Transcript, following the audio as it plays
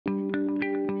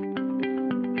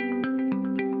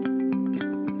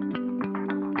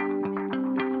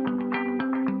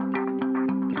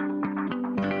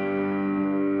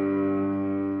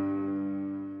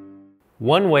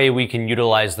One way we can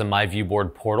utilize the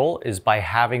myViewBoard portal is by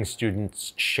having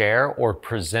students share or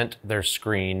present their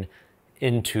screen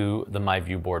into the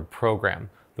myViewBoard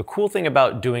program. The cool thing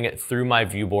about doing it through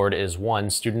myViewBoard is, one,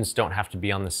 students don't have to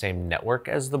be on the same network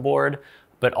as the board,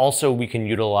 but also we can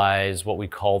utilize what we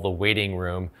call the waiting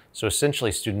room. So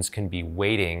essentially students can be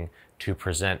waiting to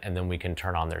present and then we can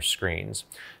turn on their screens.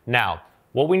 Now,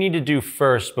 what we need to do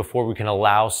first before we can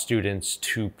allow students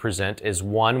to present is,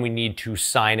 one, we need to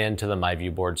sign into the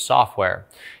myViewBoard software.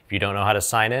 If you don't know how to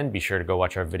sign in, be sure to go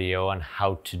watch our video on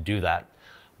how to do that.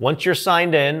 Once you're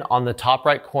signed in, on the top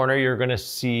right corner, you're gonna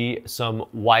see some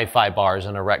Wi-Fi bars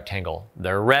in a rectangle.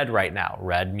 They're red right now.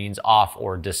 Red means off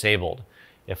or disabled.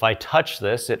 If I touch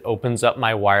this, it opens up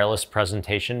my wireless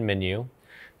presentation menu.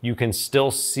 You can still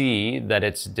see that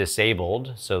it's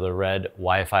disabled, so the red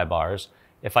Wi-Fi bars.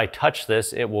 If I touch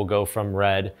this, it will go from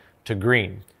red to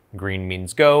green. Green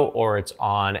means go, or it's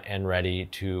on and ready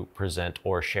to present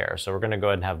or share. So we're gonna go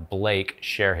ahead and have Blake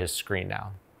share his screen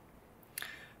now.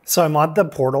 So I'm on the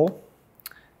portal,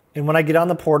 and when I get on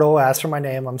the portal, I ask for my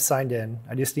name, I'm signed in.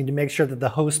 I just need to make sure that the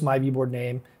host myViewBoard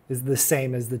name is the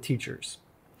same as the teacher's.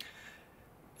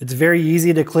 It's very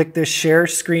easy to click this share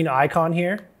screen icon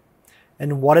here,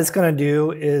 and what it's gonna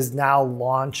do is now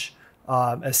launch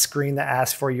a screen that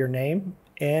asks for your name,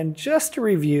 and just to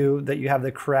review that you have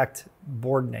the correct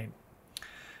board name.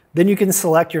 Then you can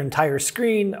select your entire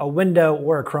screen, a window,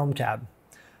 or a Chrome tab.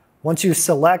 Once you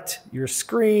select your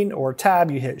screen or tab,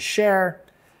 you hit share,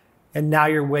 and now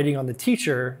you're waiting on the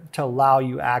teacher to allow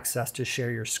you access to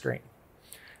share your screen.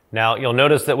 Now, you'll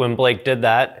notice that when Blake did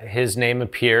that, his name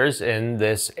appears in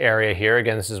this area here.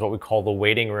 Again, this is what we call the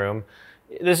waiting room.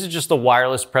 This is just the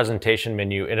wireless presentation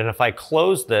menu, and if I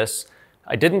close this,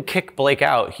 I didn't kick Blake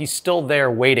out, he's still there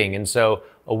waiting. And so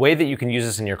a way that you can use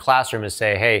this in your classroom is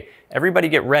say, hey, everybody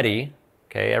get ready,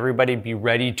 okay? Everybody be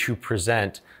ready to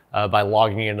present by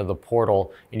logging into the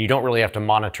portal, and you don't really have to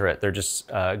monitor it. They're just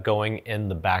going in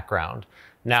the background.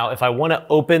 Now, if I wanna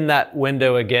open that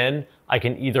window again, I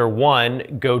can either,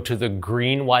 one, go to the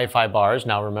green Wi-Fi bars.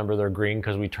 Now remember they're green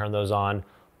because we turned those on,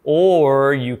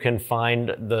 or you can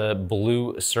find the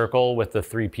blue circle with the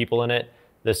 3 people in it.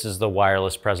 This is the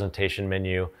wireless presentation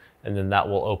menu, and then that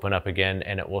will open up again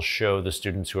and it will show the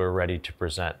students who are ready to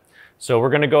present. So we're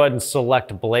gonna go ahead and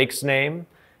select Blake's name,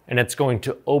 and it's going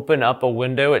to open up a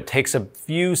window. It takes a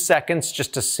few seconds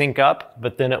just to sync up,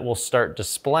 but then it will start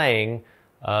displaying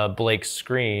Blake's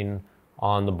screen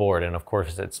on the board. And of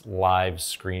course, it's live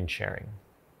screen sharing.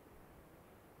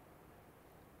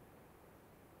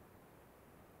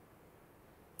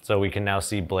 So we can now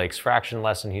see Blake's fraction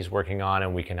lesson he's working on,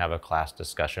 and we can have a class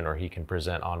discussion, or he can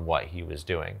present on what he was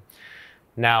doing.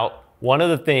 Now, one of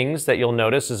the things that you'll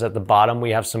notice is at the bottom, we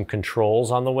have some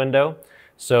controls on the window.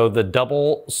 So the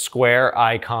double square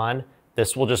icon,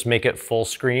 this will just make it full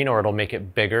screen, or it'll make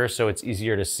it bigger so it's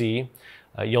easier to see.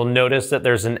 You'll notice that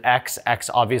there's an X. X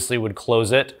obviously would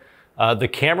close it. The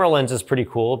camera lens is pretty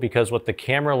cool because what the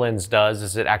camera lens does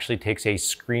is it actually takes a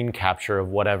screen capture of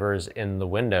whatever is in the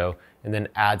window and then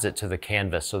adds it to the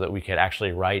canvas so that we could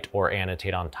actually write or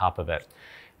annotate on top of it.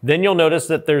 Then you'll notice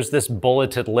that there's this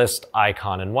bulleted list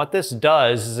icon, and what this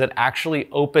does is it actually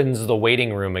opens the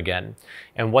waiting room again.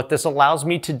 And what this allows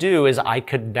me to do is I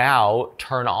could now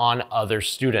turn on other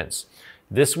students.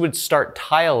 This would start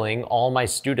tiling all my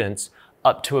students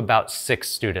up to about 6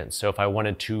 students. So if I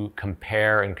wanted to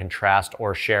compare and contrast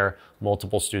or share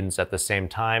multiple students at the same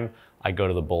time, I go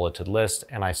to the bulleted list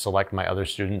and I select my other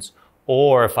students.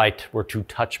 Or if I were to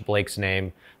touch Blake's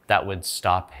name, that would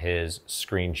stop his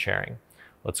screen sharing.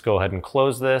 Let's go ahead and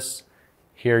close this.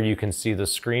 Here you can see the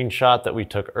screenshot that we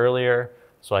took earlier.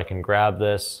 So I can grab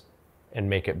this and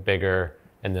make it bigger,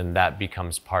 and then that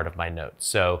becomes part of my notes.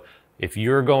 So if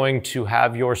you're going to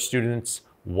have your students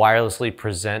wirelessly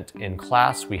present in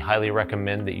class, we highly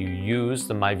recommend that you use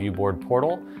the myViewBoard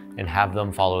portal and have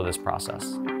them follow this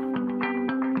process.